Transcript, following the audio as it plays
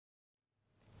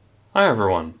Hi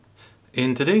everyone!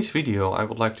 In today's video I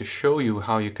would like to show you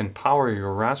how you can power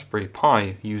your Raspberry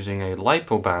Pi using a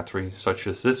LiPo battery such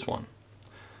as this one.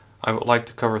 I would like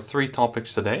to cover three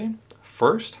topics today.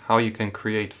 First, how you can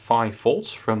create 5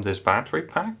 volts from this battery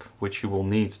pack, which you will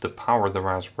need to power the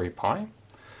Raspberry Pi.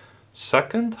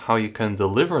 Second, how you can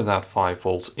deliver that 5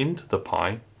 volts into the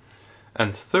Pi.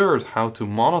 And third, how to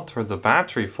monitor the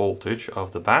battery voltage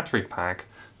of the battery pack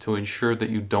to ensure that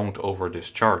you don't over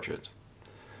discharge it.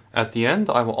 At the end,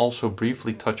 I will also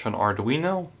briefly touch on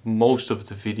Arduino. Most of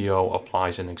the video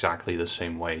applies in exactly the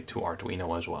same way to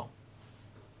Arduino as well.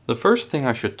 The first thing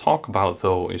I should talk about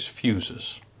though is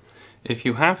fuses. If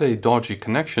you have a dodgy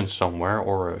connection somewhere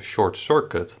or a short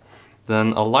circuit,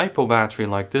 then a LiPo battery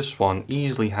like this one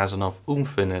easily has enough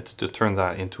oomph in it to turn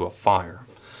that into a fire.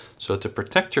 So to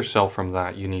protect yourself from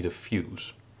that, you need a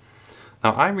fuse.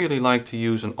 Now I really like to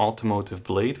use an automotive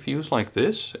blade fuse like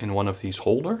this in one of these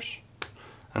holders.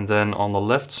 And then on the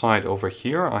left side over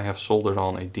here I have soldered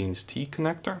on a Dean's T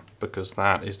connector, because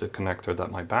that is the connector that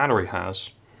my battery has.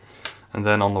 And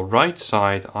then on the right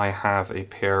side I have a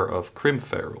pair of crimp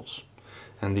ferrules.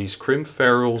 And these crimp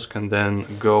ferrules can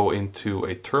then go into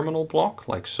a terminal block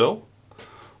like so.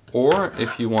 Or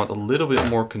if you want a little bit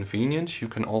more convenience, you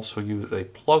can also use a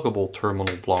pluggable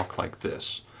terminal block like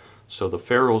this. So the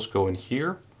ferrules go in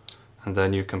here and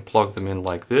then you can plug them in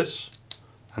like this.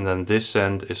 And then this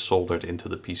end is soldered into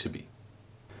the PCB.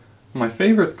 My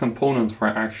favorite component for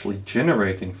actually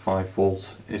generating 5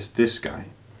 volts is this guy,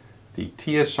 the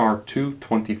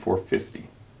TSR22450.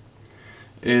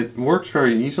 It works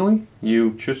very easily.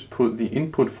 You just put the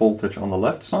input voltage on the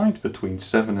left side between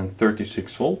 7 and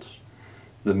 36 volts.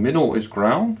 The middle is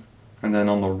ground, and then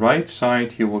on the right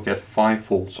side you will get 5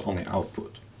 volts on the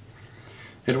output.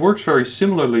 It works very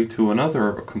similarly to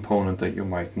another component that you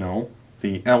might know,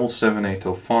 the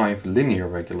L7805 linear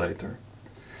regulator.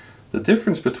 The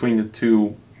difference between the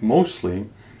two mostly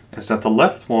is that the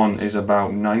left one is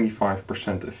about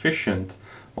 95% efficient,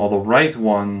 while the right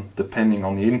one, depending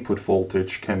on the input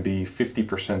voltage, can be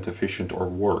 50% efficient or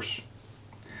worse.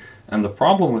 And the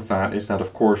problem with that is that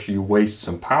of course you waste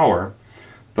some power,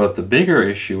 but the bigger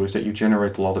issue is that you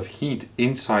generate a lot of heat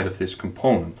inside of this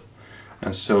component.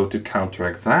 And so to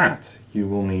counteract that, you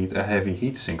will need a heavy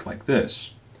heatsink like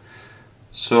this.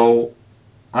 So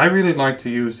I really like to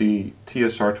use the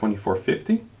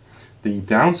TSR2450. The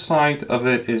downside of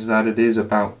it is that it is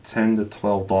about $10 to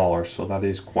 $12, so that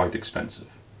is quite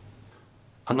expensive.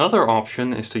 Another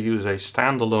option is to use a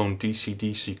standalone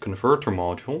DC-DC converter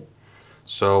module.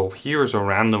 So here's a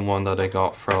random one that I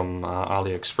got from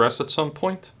AliExpress at some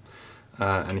point.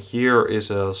 And here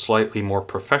is a slightly more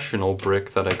professional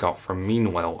brick that I got from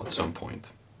Meanwell at some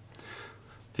point.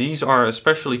 These are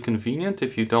especially convenient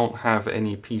if you don't have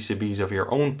any PCBs of your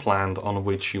own planned on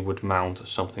which you would mount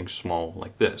something small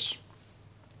like this.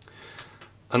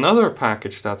 Another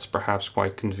package that's perhaps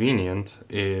quite convenient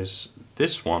is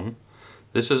this one.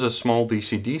 This is a small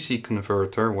DC-DC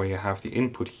converter where you have the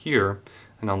input here,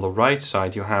 and on the right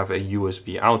side you have a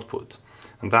USB output.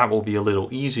 And that will be a little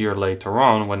easier later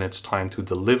on when it's time to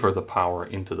deliver the power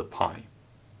into the Pi.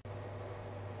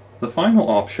 The final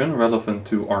option relevant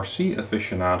to RC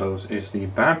aficionados is the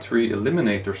battery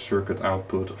eliminator circuit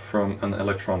output from an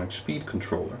electronic speed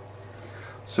controller.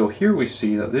 So here we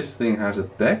see that this thing has a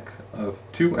deck of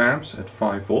 2 amps at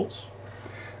 5 volts,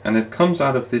 and it comes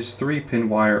out of this 3-pin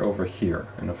wire over here.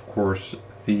 And of course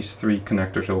these 3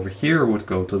 connectors over here would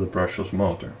go to the brushless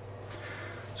motor.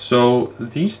 So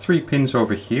these 3 pins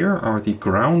over here are the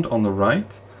ground on the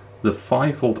right, the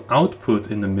 5 volt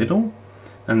output in the middle,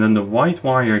 and then the white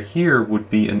wire here would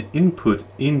be an input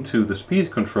into the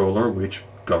speed controller, which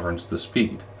governs the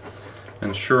speed.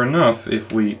 And sure enough,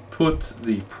 if we put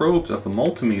the probes of the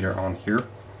multimeter on here,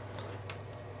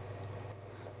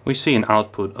 we see an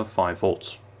output of 5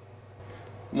 volts.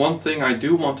 One thing I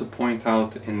do want to point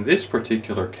out in this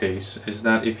particular case is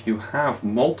that if you have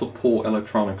multiple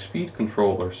electronic speed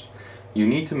controllers, you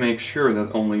need to make sure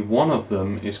that only one of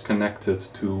them is connected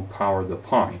to power the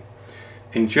Pi.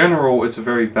 In general, it's a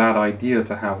very bad idea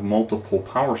to have multiple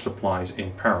power supplies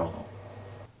in parallel.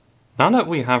 Now that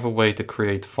we have a way to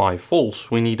create 5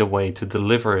 volts, we need a way to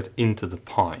deliver it into the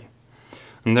Pi.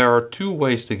 And there are 2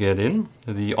 ways to get in.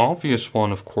 The obvious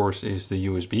one, of course, is the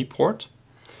USB port.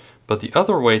 But the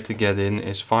other way to get in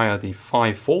is via the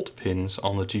 5 volt pins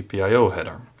on the GPIO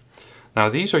header. Now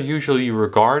these are usually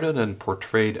regarded and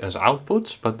portrayed as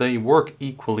outputs, but they work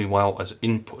equally well as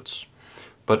inputs.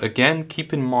 But again,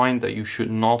 keep in mind that you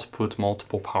should not put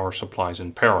multiple power supplies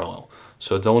in parallel.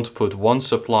 So don't put one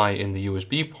supply in the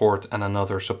USB port and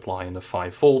another supply in the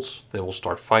 5 volts. They will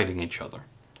start fighting each other.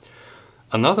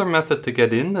 Another method to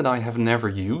get in that I have never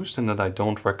used and that I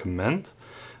don't recommend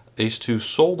is to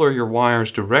solder your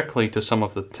wires directly to some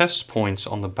of the test points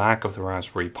on the back of the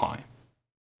Raspberry Pi.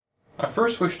 I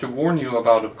first wish to warn you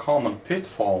about a common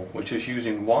pitfall, which is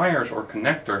using wires or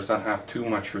connectors that have too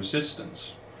much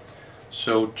resistance.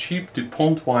 So cheap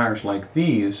DuPont wires like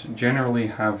these generally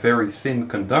have very thin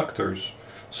conductors,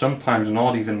 sometimes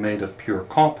not even made of pure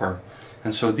copper,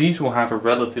 and so these will have a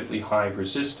relatively high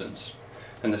resistance.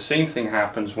 And the same thing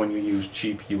happens when you use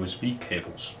cheap USB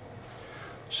cables.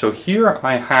 So here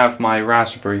I have my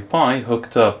Raspberry Pi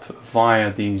hooked up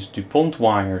via these DuPont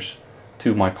wires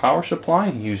to my power supply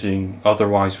using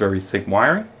otherwise very thick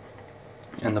wiring.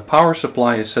 And the power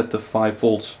supply is set to 5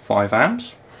 volts, 5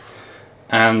 amps.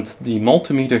 And the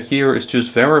multimeter here is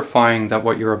just verifying that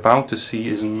what you're about to see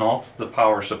is not the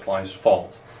power supply's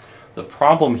fault. The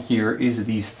problem here is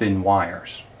these thin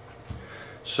wires.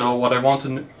 So what I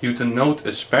want you to note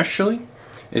especially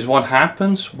is what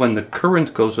happens when the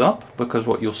current goes up, because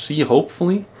what you'll see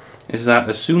hopefully is that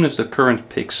as soon as the current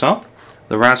picks up,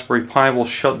 the Raspberry Pi will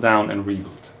shut down and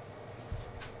reboot.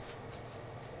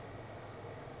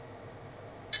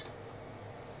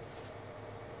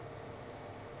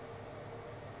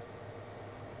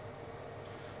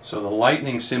 So the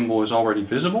lightning symbol is already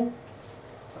visible,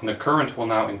 and the current will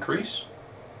now increase.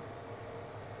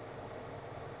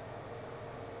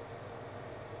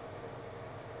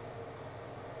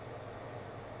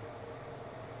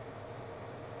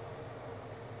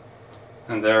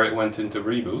 And there it went into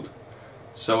reboot.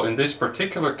 So in this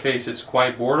particular case it's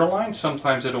quite borderline.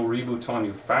 Sometimes it'll reboot on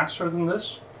you faster than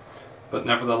this, but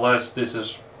nevertheless this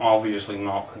is obviously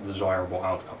not a desirable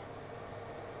outcome.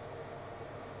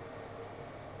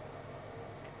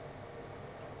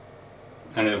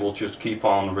 And it will just keep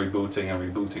on rebooting and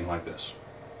rebooting like this.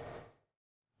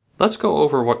 Let's go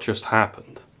over what just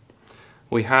happened.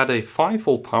 We had a 5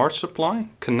 volt power supply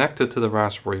connected to the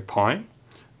Raspberry Pi,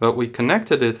 but we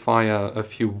connected it via a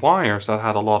few wires that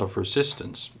had a lot of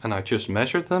resistance, and I just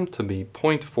measured them to be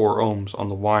 0.4 ohms on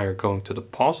the wire going to the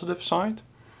positive side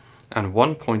and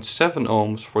 1.7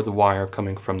 ohms for the wire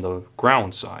coming from the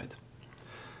ground side.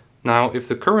 Now, if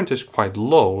the current is quite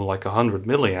low, like 100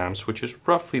 milliamps, which is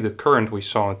roughly the current we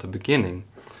saw at the beginning,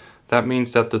 that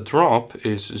means that the drop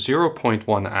is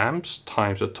 0.1 amps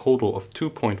times a total of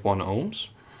 2.1 ohms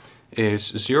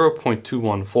is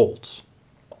 0.21 volts.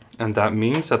 And that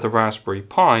means that the Raspberry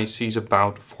Pi sees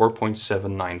about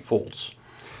 4.79 volts.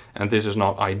 And this is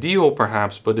not ideal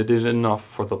perhaps, but it is enough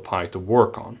for the Pi to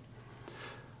work on.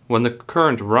 When the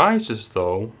current rises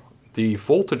though, the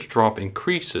voltage drop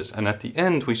increases, and at the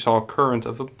end we saw a current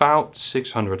of about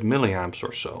 600 milliamps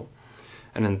or so.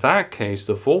 And in that case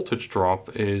the voltage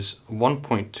drop is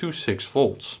 1.26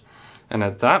 volts. And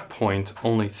at that point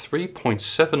only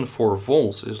 3.74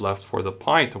 volts is left for the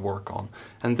Pi to work on.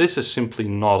 And this is simply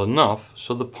not enough,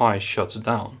 so the Pi shuts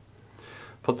down.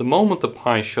 But the moment the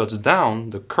Pi shuts down,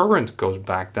 the current goes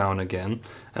back down again,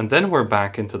 and then we're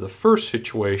back into the first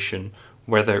situation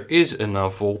where there is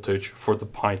enough voltage for the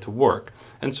Pi to work.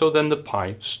 And so then the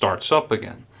Pi starts up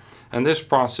again. And this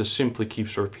process simply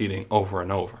keeps repeating over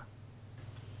and over.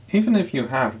 Even if you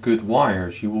have good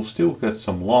wires, you will still get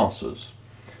some losses.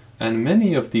 And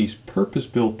many of these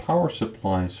purpose-built power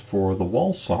supplies for the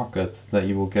wall socket that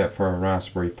you will get for a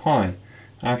Raspberry Pi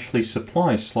actually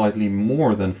supply slightly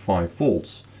more than 5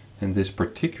 volts. In this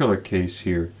particular case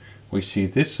here, we see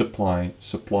this supply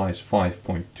supplies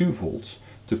 5.2 volts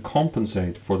to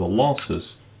compensate for the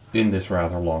losses in this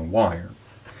rather long wire.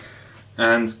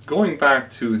 And going back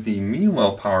to the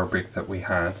Meanwhile power brick that we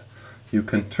had, you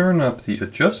can turn up the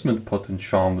adjustment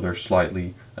potentiometer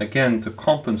slightly, again to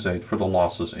compensate for the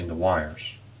losses in the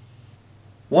wires.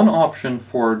 One option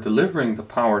for delivering the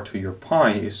power to your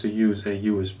Pi is to use a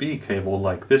USB cable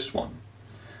like this one.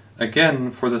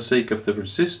 Again, for the sake of the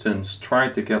resistance, try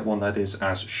to get one that is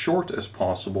as short as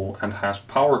possible and has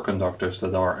power conductors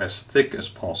that are as thick as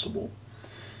possible.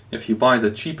 If you buy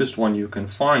the cheapest one you can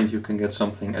find, you can get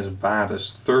something as bad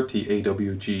as 30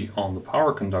 AWG on the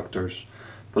power conductors,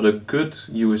 but a good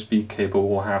USB cable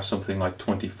will have something like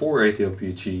 24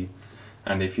 AWG,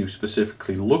 and if you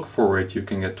specifically look for it, you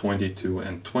can get 22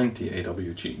 and 20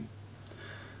 AWG.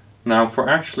 Now, for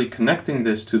actually connecting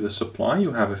this to the supply,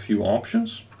 you have a few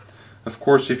options. Of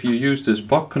course, if you use this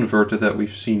buck converter that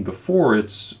we've seen before,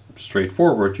 it's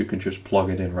straightforward. You can just plug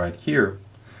it in right here.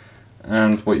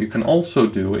 And what you can also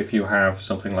do if you have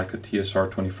something like a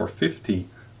TSR2450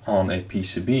 on a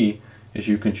PCB is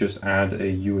you can just add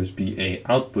a USB-A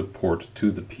output port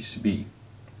to the PCB.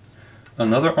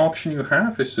 Another option you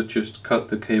have is to just cut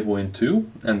the cable in two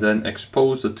and then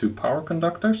expose the two power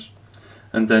conductors.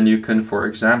 and then you can, for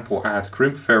example, add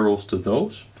crimp ferrules to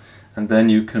those, and then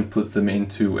you can put them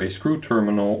into a screw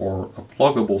terminal or a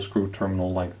pluggable screw terminal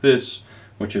like this,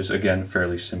 which is again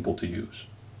fairly simple to use.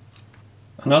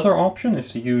 Another option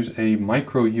is to use a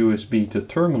micro USB to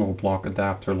terminal block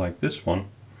adapter like this one.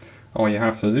 All you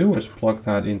have to do is plug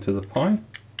that into the Pi,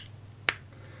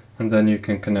 and then you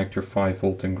can connect your 5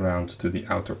 volt and ground to the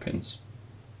outer pins.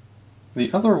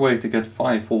 The other way to get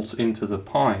 5 volts into the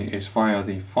Pi is via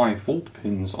the 5 volt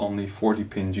pins on the 40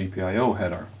 pin GPIO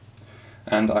header.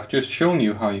 And I've just shown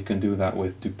you how you can do that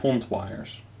with DuPont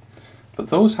wires. But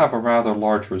those have a rather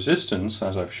large resistance,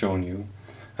 as I've shown you,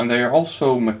 and they are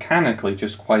also mechanically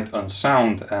just quite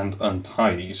unsound and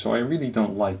untidy, so I really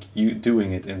don't like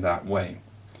doing it in that way.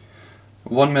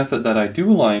 One method that I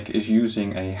do like is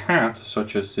using a hat,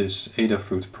 such as this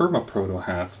Adafruit Permaproto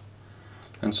hat.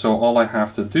 And so all I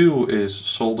have to do is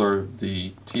solder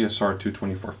the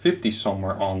TSR22450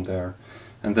 somewhere on there,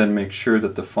 and then make sure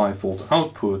that the 5 volt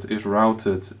output is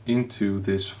routed into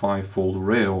this 5 volt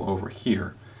rail over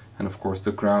here. And of course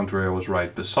the ground rail is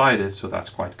right beside it, so that's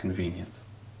quite convenient.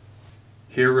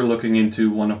 Here we're looking into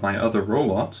one of my other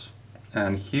robots,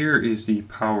 and here is the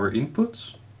power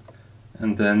inputs.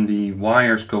 And then the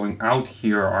wires going out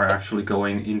here are actually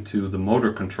going into the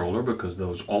motor controller, because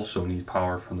those also need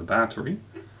power from the battery.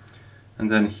 And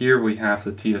then here we have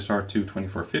the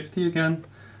TSR22450 again,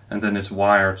 and then it's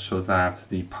wired so that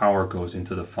the power goes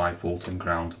into the 5 volt and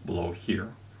ground below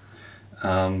here.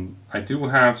 I do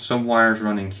have some wires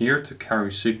running here to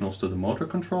carry signals to the motor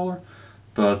controller,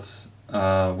 but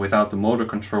without the motor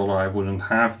controller I wouldn't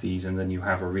have these, and then you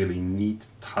have a really neat,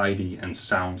 tidy and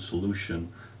sound solution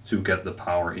to get the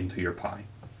power into your Pi.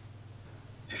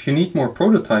 If you need more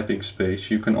prototyping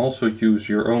space, you can also use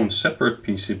your own separate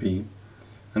PCB,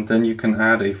 and then you can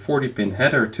add a 40 pin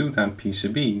header to that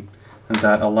PCB, and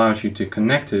that allows you to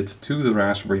connect it to the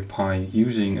Raspberry Pi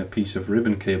using a piece of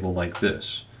ribbon cable like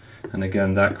this. And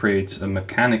again, that creates a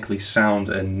mechanically sound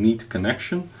and neat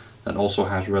connection that also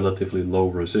has relatively low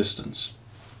resistance.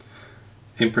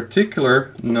 In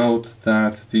particular, note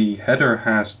that the header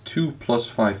has 2 plus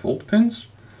 5 volt pins,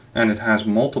 and it has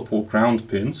multiple ground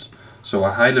pins, so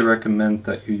I highly recommend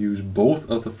that you use both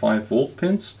of the 5 volt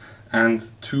pins and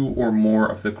 2 or more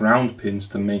of the ground pins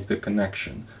to make the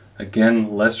connection.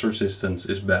 Again, less resistance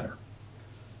is better.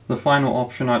 The final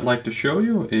option I'd like to show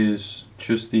you is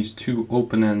just these 2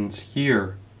 open ends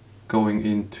here going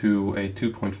into a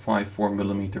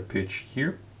 2.54mm pitch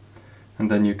here, and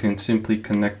then you can simply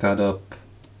connect that up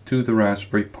to the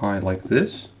Raspberry Pi like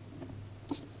this.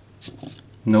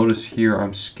 Notice here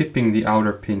I'm skipping the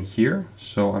outer pin here,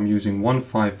 so I'm using one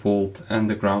 5 volt and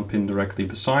the ground pin directly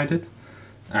beside it.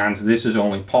 And this is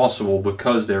only possible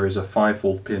because there is a 5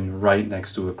 volt pin right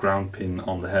next to a ground pin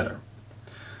on the header.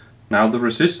 Now the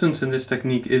resistance in this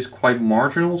technique is quite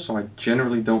marginal, so I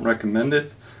generally don't recommend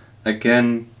it.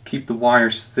 Again, keep the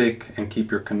wires thick and keep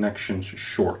your connections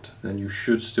short, then you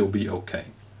should still be okay.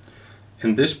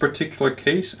 In this particular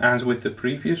case, as with the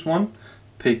previous one,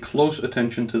 pay close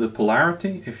attention to the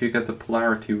polarity. If you get the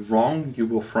polarity wrong, you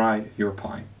will fry your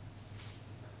Pi.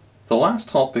 The last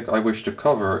topic I wish to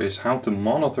cover is how to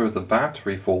monitor the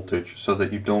battery voltage so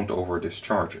that you don't over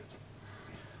discharge it.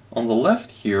 On the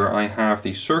left here I have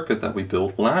the circuit that we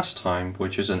built last time,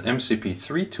 which is an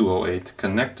MCP3208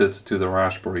 connected to the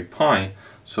Raspberry Pi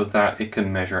so that it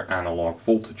can measure analog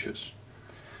voltages.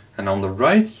 And on the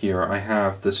right here I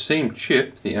have the same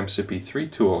chip, the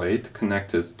MCP3208,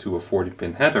 connected to a 40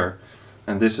 pin header,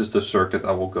 and this is the circuit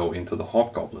that will go into the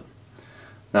Hobgoblin.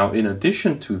 Now in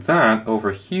addition to that,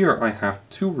 over here I have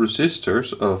 2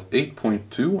 resistors of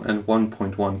 8.2 and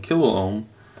 1.1 kilo ohm,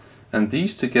 and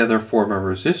these together form a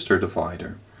resistor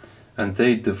divider, and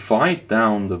they divide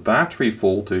down the battery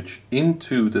voltage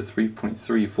into the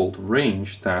 3.3 volt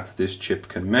range that this chip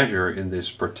can measure in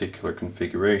this particular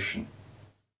configuration.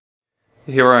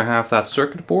 Here I have that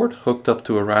circuit board hooked up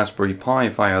to a Raspberry Pi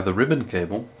via the ribbon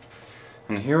cable,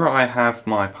 and here I have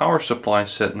my power supply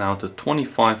set now to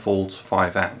 25 volts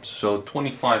 5 amps. So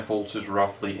 25 volts is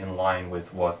roughly in line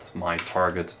with what my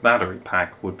target battery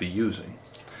pack would be using.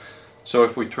 So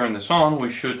if we turn this on, we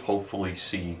should hopefully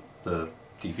see the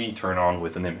TV turn on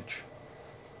with an image.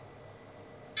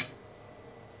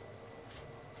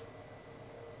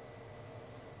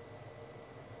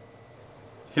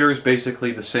 Here is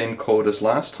basically the same code as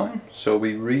last time. So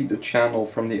we read the channel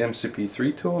from the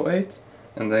MCP3208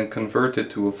 and then convert it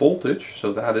to a voltage.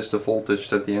 So that is the voltage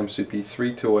that the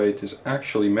MCP3208 is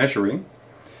actually measuring.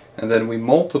 And then we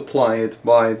multiply it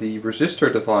by the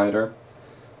resistor divider,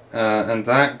 and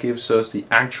that gives us the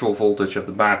actual voltage of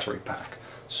the battery pack.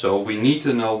 So we need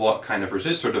to know what kind of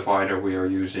resistor divider we are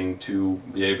using to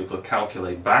be able to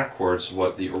calculate backwards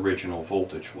what the original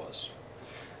voltage was.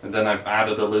 And then I've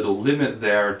added a little limit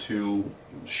there to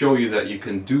show you that you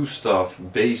can do stuff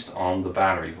based on the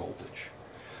battery voltage.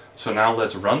 So now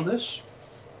let's run this.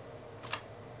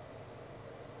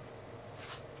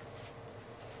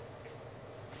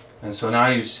 And so now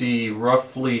you see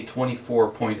roughly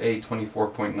 24.8,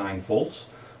 24.9 volts.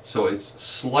 So it's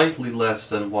slightly less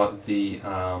than what the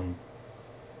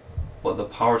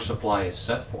power supply is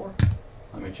set for.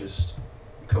 Let me just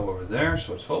go over there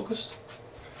so it's focused.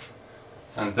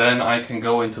 And then I can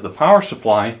go into the power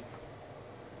supply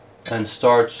and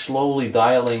start slowly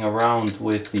dialing around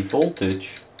with the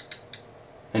voltage,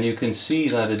 and you can see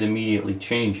that it immediately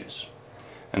changes.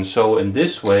 And so in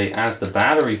this way, as the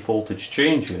battery voltage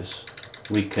changes,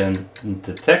 we can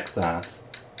detect that,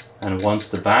 and once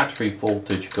the battery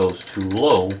voltage goes too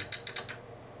low,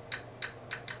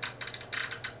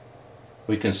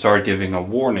 we can start giving a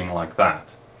warning like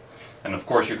that. And of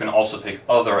course you can also take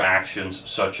other actions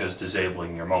such as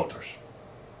disabling your motors.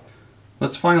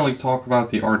 Let's finally talk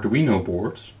about the Arduino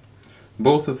boards.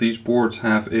 Both of these boards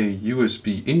have a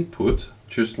USB input,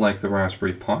 just like the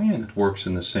Raspberry Pi, and it works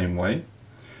in the same way.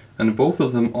 And both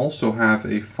of them also have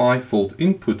a 5-volt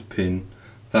input pin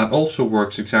that also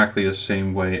works exactly the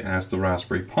same way as the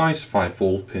Raspberry Pi's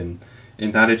 5-volt pin,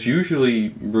 in that it's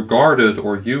usually regarded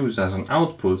or used as an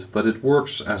output, but it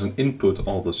works as an input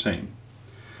all the same.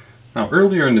 Now,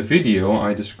 earlier in the video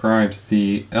I described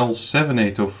the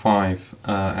L7805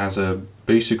 as a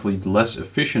basically less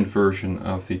efficient version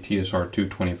of the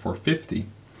TSR22450.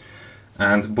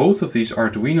 And both of these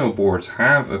Arduino boards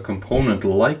have a component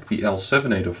like the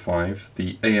L7805,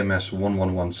 the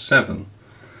AMS1117.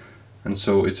 And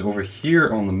so it's over here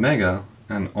on the Mega,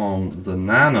 and on the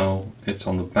Nano it's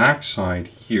on the back side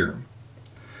here.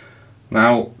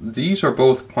 Now, these are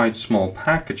both quite small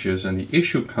packages, and the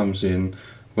issue comes in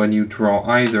when you draw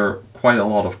either quite a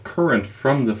lot of current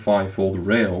from the 5-volt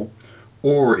rail,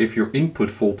 or if your input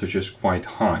voltage is quite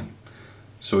high.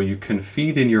 So you can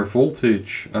feed in your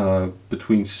voltage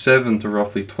between 7 to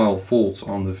roughly 12 volts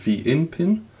on the V-in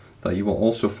pin that you will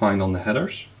also find on the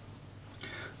headers.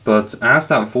 But as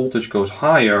that voltage goes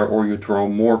higher, or you draw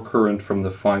more current from the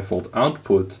 5-volt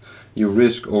output, you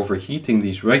risk overheating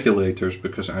these regulators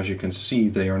because, as you can see,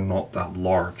 they are not that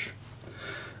large.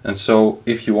 And so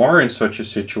if you are in such a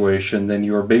situation, then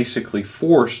you are basically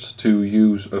forced to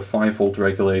use a 5-volt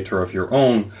regulator of your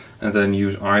own, and then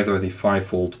use either the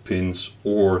 5-volt pins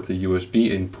or the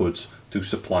USB inputs to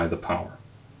supply the power.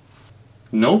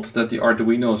 Note that the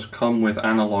Arduinos come with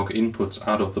analog inputs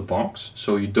out of the box,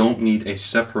 so you don't need a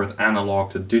separate analog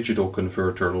to digital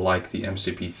converter like the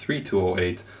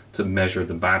MCP3208 to measure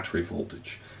the battery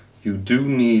voltage. You do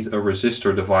need a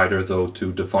resistor divider though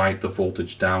to divide the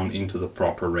voltage down into the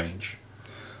proper range.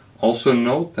 Also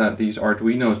note that these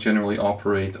Arduinos generally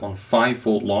operate on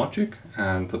 5-volt logic,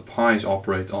 and the Pis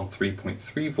operate on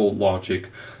 3.3 volt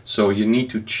logic, so you need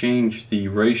to change the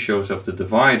ratios of the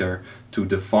divider to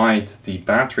divide the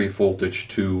battery voltage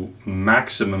to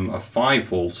maximum of 5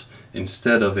 volts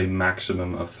instead of a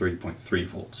maximum of 3.3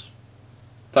 volts.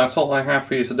 That's all I have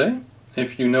for you today.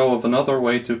 If you know of another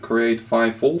way to create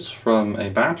 5 volts from a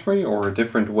battery, or a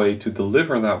different way to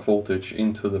deliver that voltage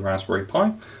into the Raspberry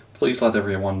Pi, please let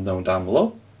everyone know down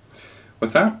below.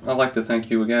 With that, I'd like to thank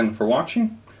you again for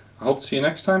watching. I hope to see you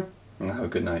next time, and have a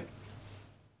good night.